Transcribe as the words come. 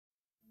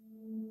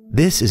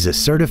This is a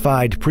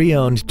certified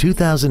pre-owned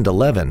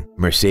 2011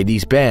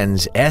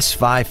 Mercedes-Benz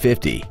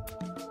S550.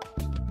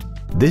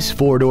 This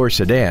four-door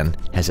sedan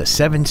has a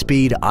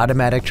 7-speed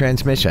automatic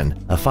transmission,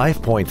 a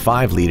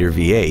 5.5-liter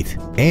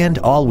V8, and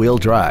all-wheel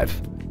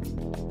drive.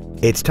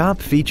 Its top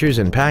features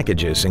and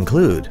packages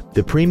include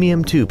the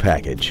Premium 2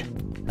 package,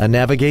 a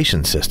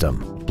navigation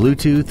system,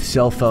 Bluetooth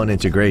cell phone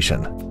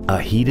integration,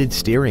 a heated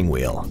steering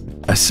wheel,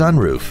 a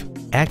sunroof,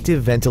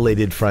 active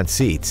ventilated front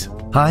seats,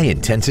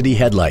 high-intensity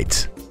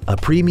headlights, a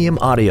premium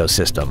audio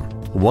system,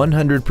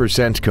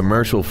 100%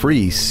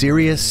 commercial-free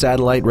Sirius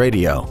satellite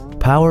radio,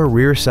 power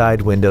rear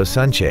side window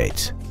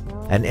sunshades,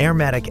 an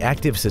Airmatic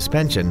active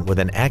suspension with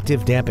an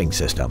active damping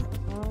system,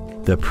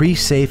 the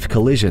pre-safe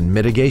collision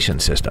mitigation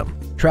system,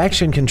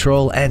 traction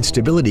control and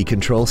stability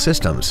control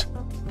systems,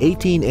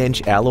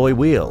 18-inch alloy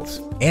wheels,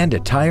 and a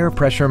tire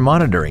pressure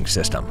monitoring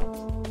system.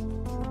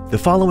 The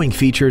following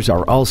features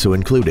are also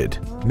included: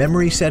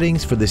 memory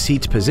settings for the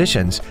seat's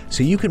positions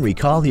so you can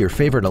recall your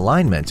favorite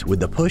alignments with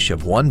the push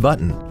of one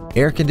button,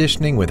 air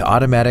conditioning with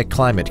automatic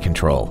climate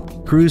control,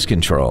 cruise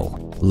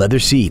control, leather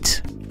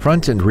seats,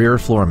 front and rear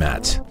floor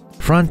mats,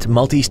 front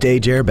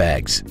multi-stage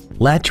airbags,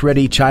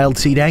 latch-ready child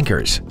seat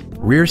anchors,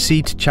 rear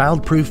seat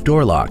child-proof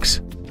door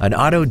locks, an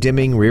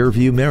auto-dimming rear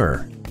view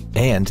mirror,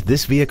 and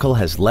this vehicle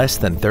has less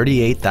than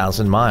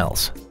 38,000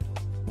 miles.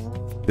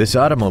 This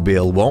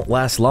automobile won't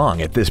last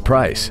long at this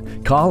price.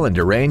 Call and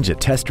arrange a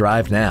test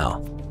drive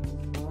now.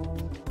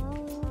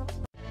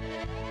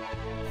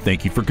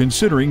 Thank you for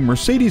considering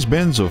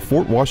Mercedes-Benz of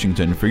Fort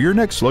Washington for your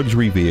next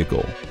luxury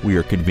vehicle. We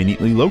are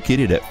conveniently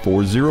located at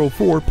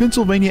 404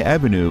 Pennsylvania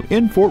Avenue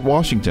in Fort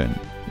Washington.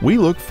 We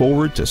look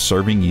forward to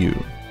serving you.